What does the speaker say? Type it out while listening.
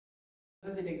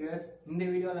இந்த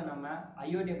வீடியோல நம்ம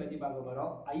IoT பத்தி பார்க்க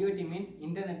போறோம். IoT means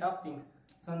Internet of Things.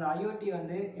 So இந்த IoT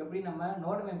வந்து எப்படி நம்ம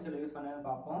NodeMCU யூஸ் பண்ணனும்னு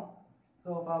பாப்போம். So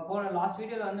போன லாஸ்ட்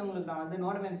வீடியோல வந்து உங்களுக்கு நான் வந்து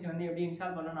NodeMCU வந்து எப்படி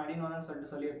இன்ஸ்டால் பண்ணனும் Arduinoன்னு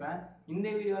சொல்லியிருப்பேன். இந்த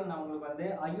வீடியோல நான் உங்களுக்கு வந்து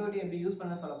IoT எப்படி யூஸ்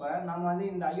பண்ண சொல்லப் போறேன். நம்ம வந்து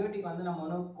இந்த IoT க்கு வந்து நம்ம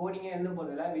ஒன்னும் கோடிங்கே எழுத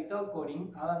போறதில்ல. வித்அவுட் கோடிங்,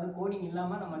 அதாவது கோடிங்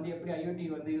இல்லாம நம்ம வந்து எப்படி IoT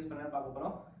வந்து யூஸ் பண்ணனும்னு பார்க்க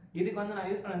போறோம். இதுக்கு வந்து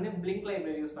நான் யூஸ் பண்ணது Blynk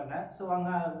லைப்ரரி யூஸ் பண்ணேன். சோ வாங்க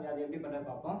அது எப்படி பண்றது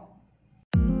பாப்போம்.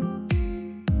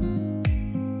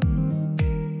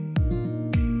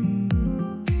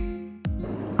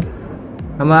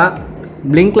 நம்ம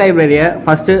Blynk லைப்ரரியை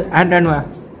ஃபஸ்ட்டு ஆண்ட்ராய்டு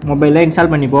மொபைலில்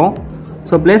இன்ஸ்டால் பண்ணிப்போம்.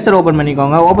 ஸோ ப்ளே ஸ்டோர் ஓப்பன்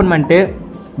பண்ணிக்கோங்க. ஓப்பன் பண்ணிட்டு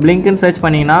Blynkன்னு சர்ச்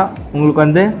பண்ணிங்கன்னா உங்களுக்கு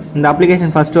வந்து இந்த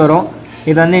அப்ளிகேஷன் ஃபஸ்ட்டு வரும்.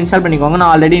 இதை வந்து இன்ஸ்டால் பண்ணிக்கோங்க.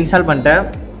 நான் ஆல்ரெடி இன்ஸ்டால் பண்ணிட்டேன்.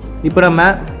 இப்போ நம்ம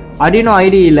Arduino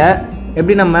ஐடியில்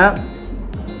எப்படி நம்ம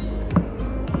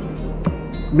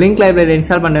Blynk லைப்ரரி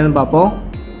இன்ஸ்டால் பண்ணுறதுன்னு பார்ப்போம்.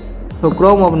 ஸோ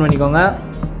க்ரோம் ஓப்பன் பண்ணிக்கோங்க.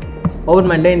 ஓப்பன்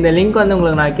பண்ணிட்டு இந்த லிங்க் வந்து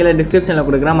உங்களுக்கு நான் கீழே டிஸ்கிரிப்ஷனில்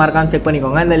கொடுக்குறேன், மறக்காமல் செக்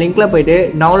பண்ணிக்கோங்க. இந்த லிங்க்கில் போய்ட்டு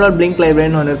டவுன்லோட் Blynk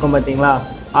லைப்ரரின்னு ஒன்று இருக்கும் பார்த்தீங்களா,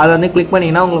 அதை வந்து கிளிக்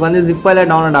பண்ணிங்கன்னா உங்களுக்கு வந்து zip ஃபைலில்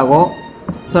டவுன்லோட் ஆகும்.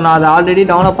 ஸோ நான் அதை ஆல்ரெடி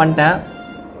டவுன்லோட் பண்ணிட்டேன்.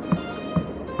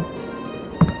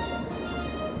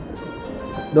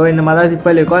 இந்த மாதிரி தான் zip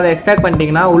ஃபைல் இருக்கும். அதை எக்ஸ்ட்ராக்ட்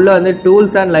பண்ணிட்டீங்கன்னா உள்ளே வந்து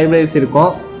டூல்ஸ் அண்ட் லைப்ரரிஸ்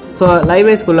இருக்கும். ஸோ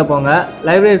லைப்ரரிஸ்க்குள்ளே போங்க.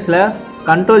 லைப்ரரிஸில்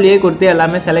Ctrl+A கொடுத்து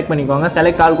எல்லாமே செலக்ட் பண்ணிக்கோங்க.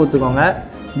 செலக்ட் ஆல் கொடுத்துக்கோங்க.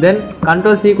 தென்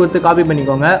Ctrl+C கொடுத்து காப்பி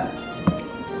பண்ணிக்கோங்க.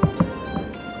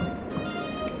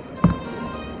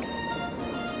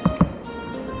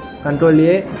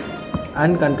 Ctrl+A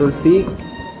and Ctrl+C.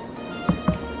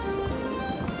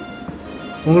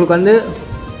 உங்களுக்கு வந்து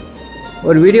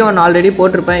ஒரு வீடியோ நான் ஆல்ரெடி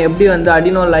போட்டிருப்பேன் எப்படி வந்து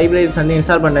Arduino லைப்ரரிஸ் வந்து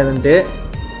இன்ஸ்டால் பண்ணுறதுன்ட்டு.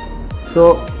 ஸோ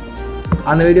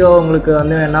அந்த வீடியோ உங்களுக்கு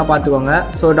வந்து வேணால் பார்த்துக்கோங்க.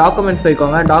 ஸோ டாக்குமெண்ட்ஸ்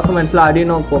போய்க்கோங்க. டாக்குமெண்ட்ஸில்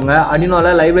Arduino போங்க.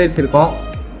 Arduinoவில் லைப்ரரிஸ் இருக்கும்.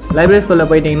 லைப்ரரிஸ்குள்ளே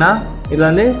போயிட்டிங்கன்னா இதில்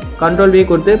வந்து Ctrl+V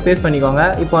கொடுத்து பேஸ்ட் பண்ணிக்கோங்க.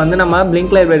 இப்போ வந்து நம்ம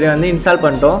Blynk லைப்ரரி வந்து இன்ஸ்டால்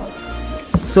பண்ணிட்டோம்.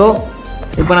 ஸோ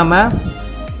இப்போ நம்ம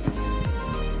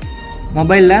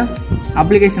மொபைலில்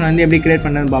அப்ளிகேஷன் வந்து எப்படி கிரியேட்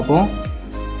பண்ணுறதுன்னு பார்ப்போம்.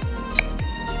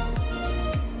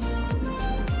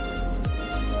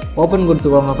 ஓப்பன்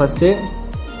கொடுத்துக்கோங்க. ஃபஸ்ட்டு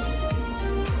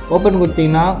ஓப்பன்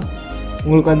கொடுத்தீங்கன்னா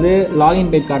உங்களுக்கு வந்து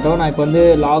லாகின் பேஜ் காட்டும். நான் இப்போ வந்து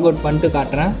லாக் அவுட் பண்ணிட்டு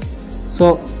காட்டுறேன். ஸோ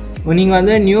நீங்கள்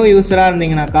வந்து நியூ யூஸராக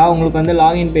இருந்தீங்கன்னாக்கா உங்களுக்கு வந்து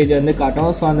லாகின் பேஜ் வந்து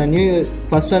காட்டும். ஸோ அந்த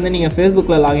ஃபஸ்ட்டு வந்து நீங்கள்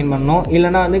ஃபேஸ்புக்கில் லாகின் பண்ணணும்,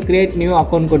 இல்லைனா வந்து கிரியேட் நியூ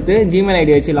அக்கௌண்ட் கொடுத்து ஜிமெயில்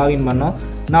ஐடி வச்சு லாகின் பண்ணணும்.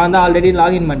 நான் வந்து ஆல்ரெடி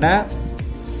லாகின் பண்ணிட்டேன்.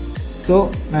 ஸோ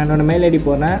நான் என்னோடய மெயில் ஐடி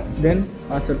போடுறேன், தென்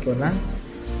பாஸ்வேர்ட் போடுறேன்.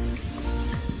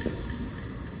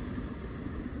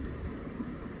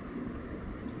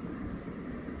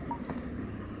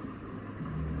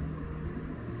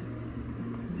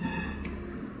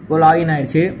 இப்போ லாகின்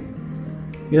ஆகிடுச்சு.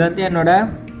 இது வந்து என்னோட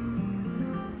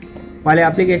பழைய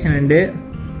அப்ளிகேஷன் உண்டு.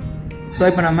 ஸோ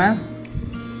இப்போ நம்ம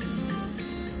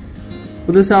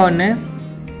புதுசாக ஒன்று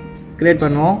க்ரியேட்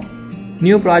பண்ணுவோம்.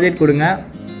 நியூ ப்ராஜெக்ட் கொடுங்க.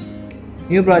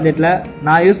 நியூ ப்ராஜெக்டில்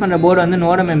நான் யூஸ் பண்ணுற போர்டு வந்து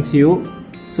NodeMCU.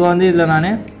 ஸோ வந்து இதில் நான்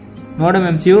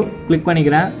NodeMCU கிளிக்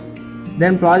பண்ணிக்கிறேன்.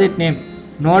 தென் ப்ராஜெக்ட் நேம்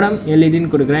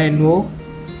NodeMLEDன்னு கொடுக்குறேன்.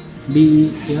 NodeMLED.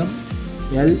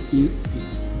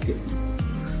 ஓகே.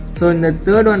 ஸோ இந்த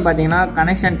தேர்ட் ஒன் பார்த்தீங்கன்னா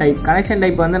கனெக்ஷன்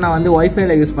டைப் வந்து நான் வந்து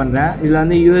ஒய்ஃபைல யூஸ் பண்ணுறேன். இதில்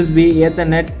வந்து USB,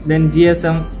 Ethernet, தென்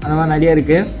GSM அந்த மாதிரி நிறைய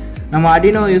இருக்குது. நம்ம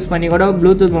Arduino யூஸ் பண்ணி கூட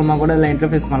ப்ளூடூத் மூலமாக கூட இதில்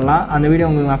இன்டர்ஃபேஸ் பண்ணலாம். அந்த வீடியோ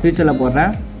உங்களுக்கு நான் ஃபியூச்சரில்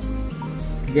போடுறேன்.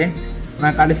 ஓகே,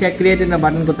 நான் கடைசியாக கிரியேட் இந்த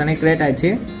பட்டன் கொடுத்தோன்னே கிரியேட்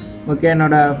ஆகிடுச்சு. ஓகே,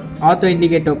 என்னோடய ஆத்தோ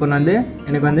இண்டிகேட் டோக்கன் வந்து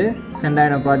எனக்கு வந்து சென்ட்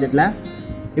ஆகிடும் ப்ராஜெக்டில்.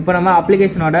 இப்போ நம்ம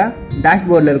அப்ளிகேஷனோட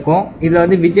டேஷ்போர்டில் இருக்கும். இதில்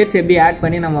வந்து விஜெட்ஸ் எப்படி ஆட்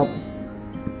பண்ணி நம்ம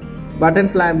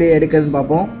பட்டன்ஸ்லாம் எப்படி எடுக்கிறதுன்னு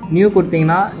பார்ப்போம். நியூ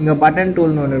கொடுத்தீங்கன்னா இங்கே பட்டன்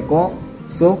டூல்னு ஒன்று இருக்கும்.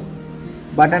 ஸோ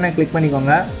பட்டனை கிளிக்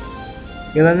பண்ணிக்கோங்க.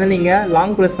 இதை வந்து நீங்கள்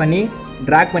லாங் ப்ரெஸ் பண்ணி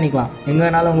ட்ராக் பண்ணிக்கலாம். எங்கே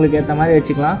வேணாலும் உங்களுக்கு ஏற்ற மாதிரி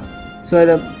வச்சுக்கலாம். ஸோ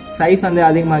இதை சைஸ் வந்து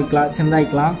அதிகமாகிக்கலாம்,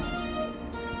 சின்னதாகிக்கலாம்.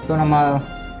 ஸோ நம்ம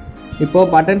இப்போது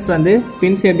பட்டன்ஸ் வந்து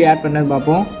பின்ஸ் எப்படி ஆட் பண்ணுறது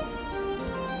பார்ப்போம்.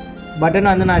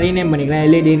 பட்டன் வந்து நான் ரீநேம் பண்ணிக்கிறேன்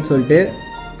எல்இடின்னு சொல்லிட்டு.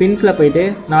 பின்ஸில் போயிட்டு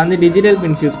நான் வந்து டிஜிட்டல்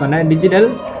பின்ஸ் யூஸ் பண்ணேன். டிஜிட்டல்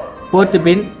 4th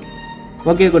பின்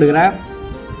ஓகே கொடுக்குறேன்.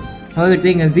 ஓகே,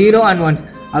 இங்கே 0 and 1,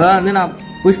 அதாவது வந்து நான்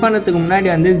புஷ் பண்ணுறதுக்கு முன்னாடி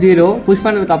வந்து 0, புஷ்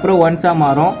பண்ணதுக்கு அப்புறம் 1ஸாக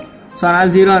மாறும். ஸோ அதனால்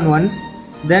 0 and 1.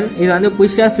 தென் இது வந்து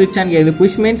புஷ்ஷாக ஸ்விட்சான்னு கேட்குது.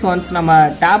 புஷ் மீன்ஸ் ஒன்ஸ் நம்ம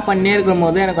டேப் பண்ணே இருக்கும்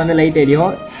போது எனக்கு வந்து லைட்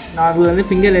எரியும். நான் அது வந்து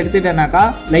ஃபிங்கர் எடுத்துட்டேனாக்கா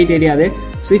லைட் எரியாது.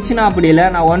 ஸ்விட்ச்னா அப்படி இல்லை,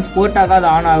 நான் ஒன்ஸ் போட்டாக்கா அது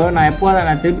ஆன் ஆகும். நான் எப்போ அதை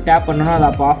நான் திருப்பி டேப் பண்ணணும் அதை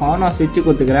அப்போ ஆஃப் ஆகும். நான் ஸ்விட்ச்சு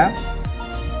கொடுத்துக்கிறேன்.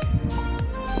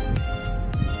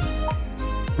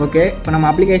 ஓகே, இப்போ நம்ம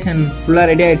அப்ளிகேஷன் ஃபுல்லாக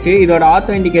ரெடி ஆகிடுச்சு. இதோட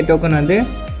ஆத்தோ இண்டிகேட் டோக்கன் வந்து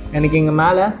எனக்கு இங்கே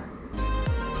மேலே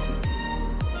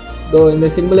இந்த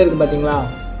சிம்பிள் இருக்குது பார்த்தீங்களா,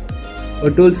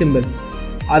 ஒரு டூல் சிம்பிள்,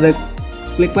 அதை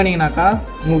கிளிக் பண்ணிங்கனாக்கா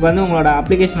உங்களுக்கு வந்து உங்களோட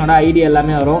அப்ளிகேஷனோட ஐடி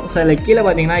எல்லாமே வரும். ஸோ அதில் கீழே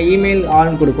பார்த்தீங்கன்னா இமெயில்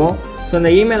ஆல்னு கொடுக்கும். ஸோ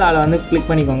இந்த இமெயில் ஆளை வந்து கிளிக்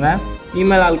பண்ணிக்கோங்க.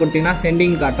 இமெயில் ஆல் கொடுத்தீங்கன்னா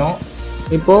சென்டிங் காட்டும்.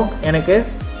 இப்போது எனக்கு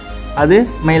அது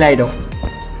மெயில் ஆகிடும்.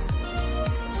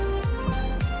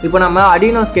 இப்போ நம்ம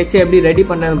Arduino sketch எப்படி ரெடி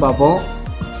பண்ணுறதுன்னு பார்ப்போம்.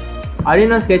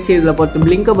 Arduino sketch இதில்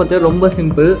Blinkை பொறுத்து ரொம்ப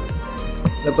சிம்பிள்.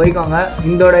 இதில் போய்க்கோங்க.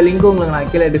 இதோட லிங்க் உங்களுக்கு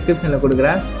நான் கீழே டிஸ்கிரிப்ஷனில்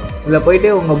கொடுக்குறேன். இதில் போய்ட்டு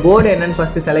உங்கள் போர்டு என்னென்னு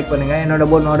ஃபஸ்ட்டு செலக்ட் பண்ணுங்கள். என்னோடய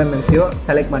போர்டு NodeMCU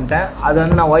செலக்ட் பண்ணிட்டேன். அதை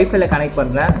வந்து நான் ஒய்ஃபைல கனெக்ட்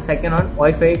பண்ணுறேன். செகண்ட் ஒன்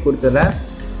ஒய்ஃபை கொடுத்துட்றேன்.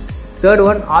 தேர்ட்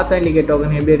ஒன் ஆத்தென்டிகேட்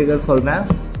டோக்கன் எப்படி எடுக்கிறது சொல்கிறேன்.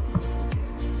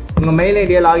 உங்கள் மெயில்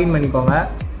ஐடியை லாகின் பண்ணிக்கோங்க.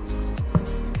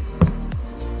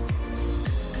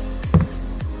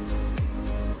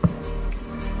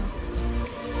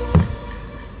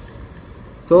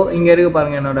 ஸோ இங்கே இருக்குது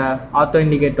பாருங்கள் என்னோட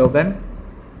ஆத்தென்டிகேட் டோக்கன்.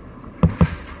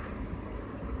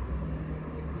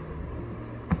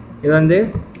 இது வந்து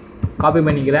காப்பி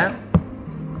பண்ணிக்கிறேன்.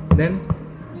 தென்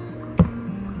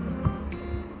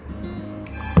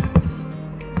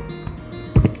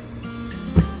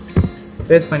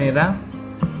பேஸ்ட் பண்ணிடுறேன்.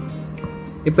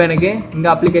 இப்போ எனக்கு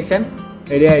இங்கே அப்ளிகேஷன்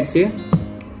ரெடி ஆயிடுச்சு.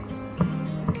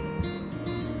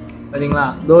 பார்த்தீங்களா?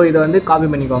 இதை வந்து காப்பி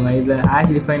பண்ணிக்கோங்க. இதில்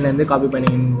ஆஷ் டிஃபைன்லேருந்து காப்பி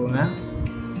பண்ணிக்கோங்க.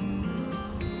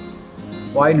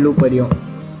 வாய்ட் லூப் வரையும்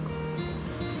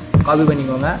காப்பி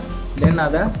பண்ணிக்கோங்க. தென்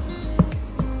அதை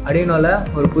Arduinoல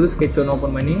ஒரு புது ஸ்கெட்ச் ஒன்று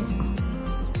ஓப்பன் பண்ணி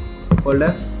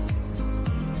ஃபோல்டர்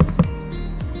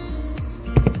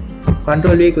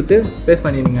Ctrl+V கொடுத்து பேஸ்ட்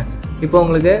பண்ணிடுங்க. இப்போ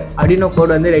உங்களுக்கு Arduino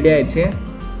கோட் வந்து ரெடி ஆயிடுச்சு.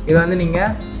 இதை வந்து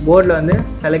நீங்கள் போர்டில் வந்து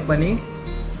செலக்ட் பண்ணி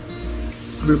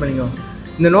அப்லோட் பண்ணிக்கோங்க.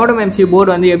 இந்த NodeMCU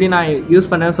போர்டு வந்து எப்படி நான் யூஸ்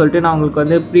பண்ணேன்னு சொல்லிட்டு நான் உங்களுக்கு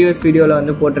வந்து ப்ரீவியஸ் வீடியோவில்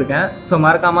வந்து போட்டிருக்கேன். ஸோ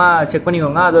மறக்காமல் செக்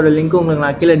பண்ணிக்கோங்க. அதோட லிங்க் உங்களுக்கு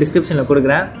நான் கீழே டிஸ்கிரிப்ஷனில்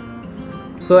கொடுக்குறேன்.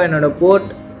 ஸோ என்னோடய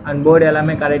போர்ட் அண்ட் போர்டு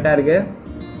எல்லாமே கரெக்டாக இருக்குது.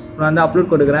 நான் வந்து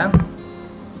அப்லோட் கொடுக்குறேன்.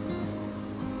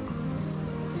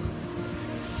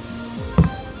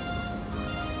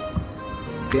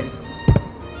 ஓகே,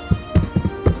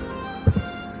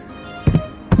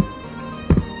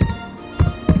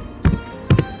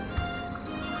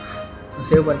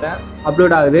 சேவ் பண்ணிட்டேன்.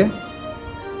 அப்லோட் ஆகுது.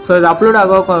 ஸோ இது அப்லோட்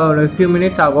ஆகும் ஒரு ஃபியூ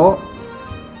மினிட்ஸ் ஆகும்.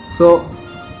 ஸோ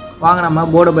வாங்க நம்ம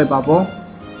போர்டை போய் பார்ப்போம்.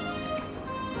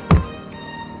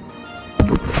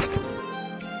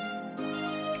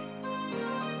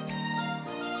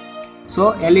 So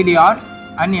LED on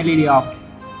and LED of,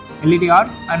 LED on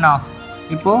and half.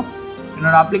 இப்போது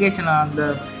என்னோடய அப்ளிகேஷன் அந்த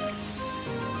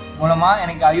மூலமாக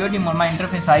எனக்கு IOT மூலமாக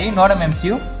இன்டர்ஃபேஸ் ஆகி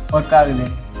NodeMCU ஒர்க் ஆகுது.